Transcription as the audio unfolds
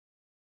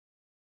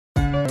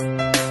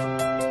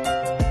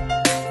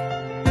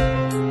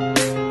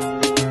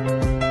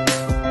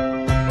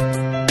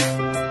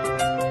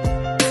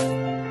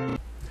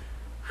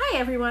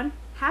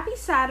Happy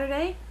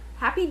Saturday,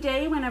 happy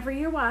day whenever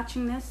you're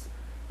watching this.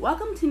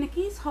 Welcome to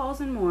Nikki's Hauls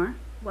and More.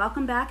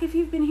 Welcome back if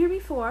you've been here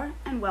before,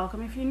 and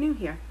welcome if you're new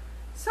here.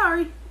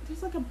 Sorry,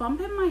 there's like a bump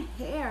in my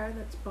hair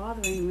that's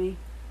bothering me.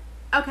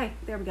 Okay,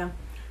 there we go.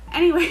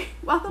 Anyway,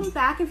 welcome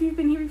back if you've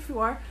been here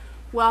before.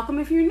 Welcome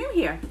if you're new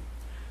here.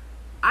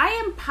 I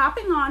am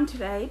popping on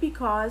today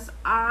because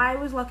I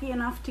was lucky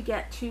enough to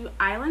get to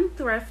Island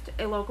Thrift,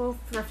 a local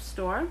thrift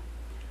store,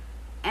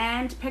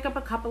 and pick up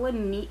a couple of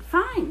neat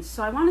finds.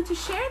 So I wanted to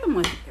share them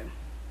with you.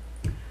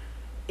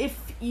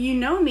 If you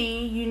know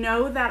me, you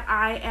know that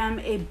I am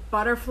a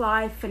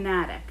butterfly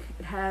fanatic.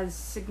 It has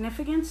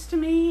significance to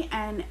me,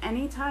 and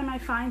anytime I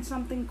find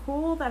something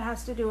cool that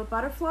has to do with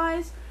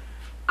butterflies,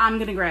 I'm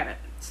gonna grab it.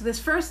 So this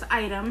first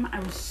item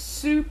I was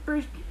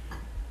super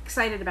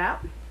excited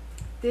about.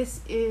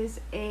 This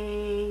is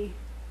a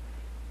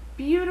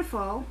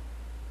beautiful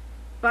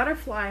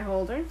butterfly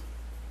holder,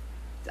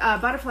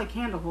 butterfly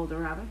candle holder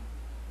rather.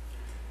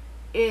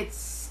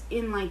 It's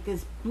in like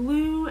this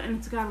blue, and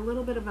it's got a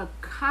little bit of a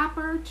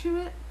copper to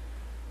it,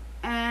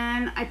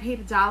 and I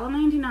paid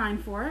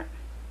 $1.99 for it,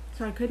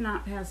 so I could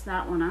not pass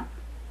that one up.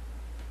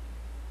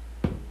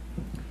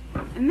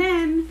 And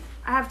then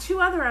I have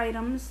two other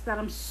items that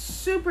I'm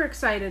super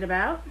excited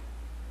about.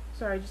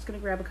 Sorry, just gonna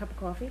grab a cup of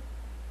coffee.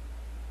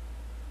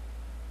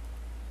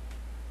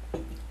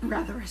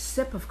 Rather a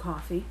sip of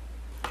coffee.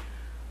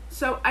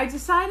 So I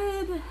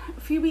decided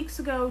a few weeks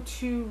ago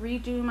to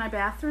redo my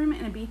bathroom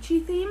in a beachy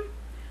theme,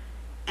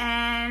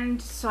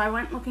 and so I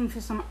went looking for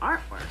some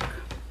artwork.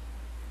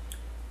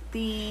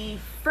 The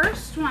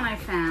first one I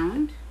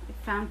found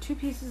two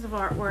pieces of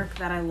artwork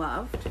that I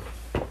loved.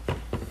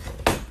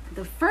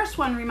 The first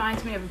one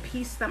reminds me of a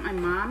piece that my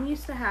mom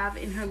used to have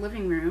in her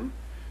living room.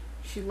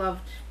 She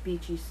loved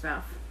beachy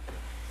stuff.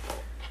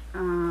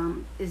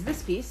 Is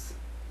this piece.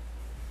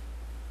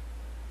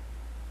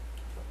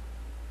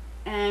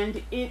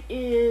 And it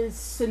is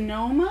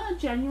Sonoma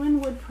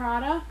genuine wood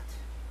product.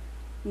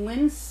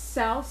 Lynn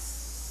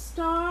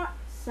Selslar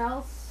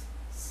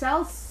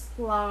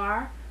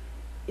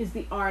is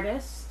the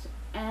artist,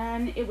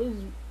 and it was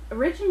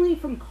originally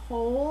from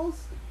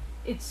Kohl's.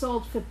 It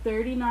sold for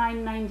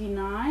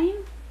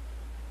 $39.99,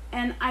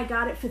 and I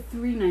got it for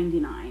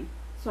 $3.99.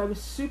 So I was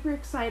super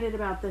excited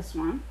about this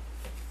one.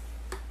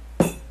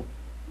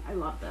 I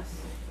love this.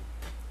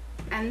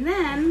 And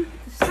then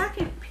the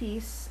second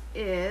piece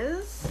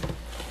is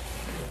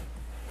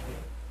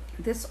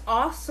this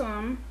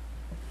awesome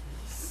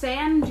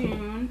sand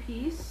dune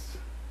piece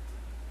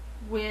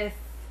with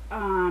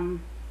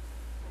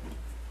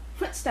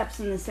footsteps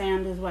in the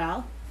sand as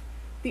well.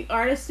 The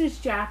artist is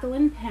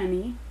Jacqueline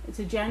Penny. It's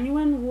a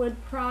genuine wood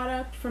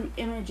product from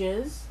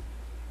Images.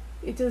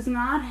 It does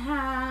not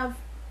have,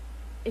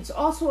 it's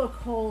also a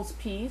Kohl's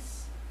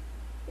piece.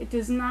 It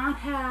does not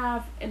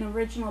have an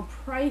original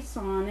price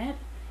on it,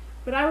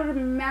 but I would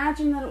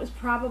imagine that it was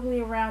probably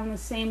around the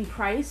same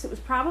price. It was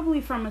probably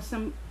from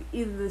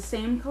either the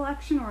same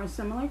collection or a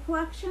similar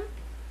collection.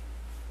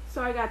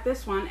 So I got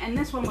this one, and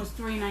this one was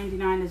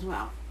 $3.99 as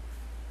well.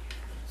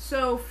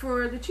 So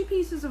for the two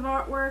pieces of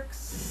artwork,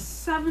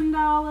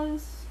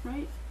 $7,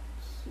 right?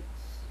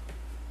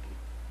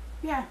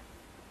 Yeah,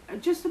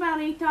 just about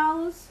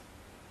 $8.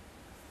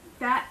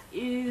 That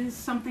is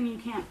something you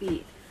can't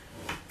beat.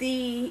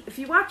 If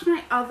you watch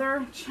my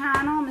other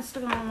channel,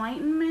 Mystical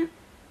Enlightenment,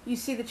 you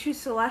see the two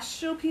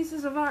celestial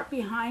pieces of art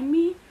behind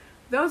me.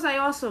 Those I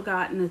also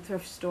got in the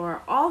thrift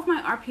store. All of my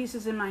art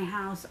pieces in my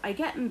house I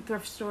get in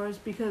thrift stores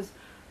because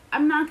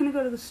I'm not going to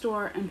go to the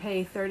store and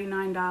pay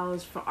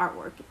 $39 for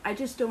artwork. I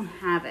just don't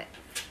have it.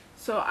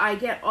 So I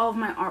get all of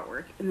my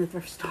artwork in the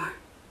thrift store.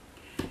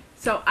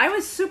 So I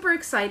was super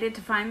excited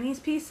to find these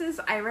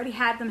pieces. I already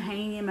had them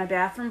hanging in my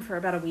bathroom for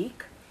about a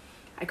week.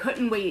 I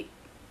couldn't wait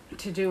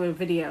to do a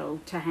video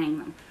to hang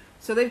them.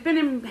 So they've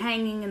been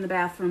hanging in the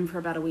bathroom for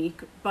about a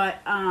week. But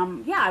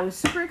yeah, I was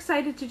super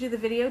excited to do the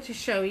video to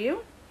show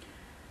you.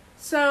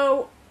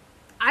 So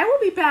I will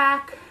be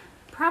back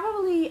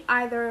probably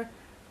either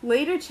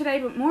later today,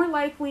 but more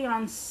likely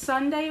on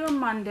Sunday or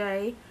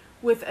Monday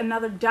with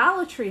another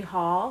Dollar Tree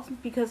haul,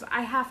 because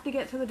I have to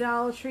get to the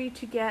Dollar Tree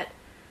to get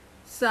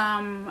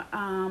some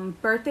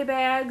birthday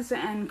bags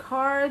and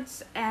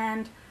cards.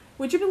 And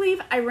would you believe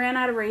I ran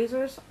out of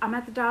razors? I'm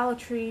at the Dollar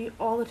Tree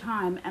all the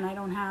time, and I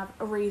don't have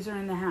a razor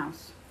in the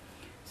house.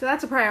 So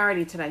that's a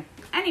priority today.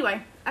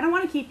 Anyway, I don't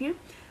want to keep you.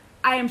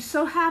 I am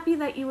so happy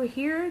that you were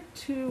here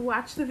to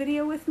watch the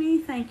video with me.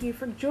 Thank you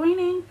for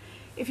joining.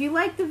 If you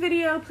liked the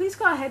video, please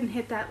go ahead and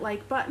hit that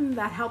like button.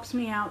 That helps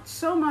me out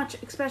so much,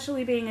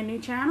 especially being a new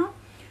channel.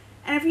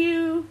 And if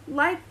you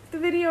like the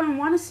video and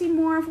want to see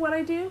more of what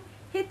I do,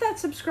 hit that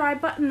subscribe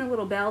button, the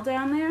little bell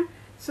down there,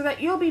 so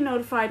that you'll be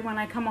notified when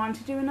I come on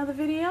to do another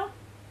video.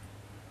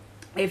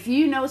 If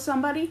you know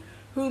somebody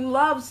who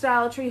loves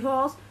Dollar Tree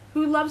hauls,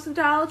 who loves the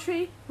Dollar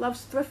Tree,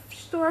 loves thrift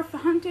store for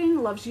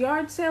hunting, loves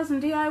yard sales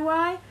and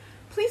DIY,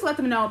 please let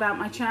them know about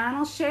my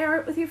channel. Share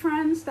it with your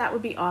friends. That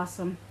would be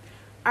awesome.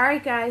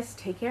 Alright guys,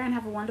 take care and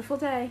have a wonderful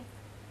day.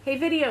 Hey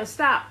video,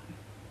 stop.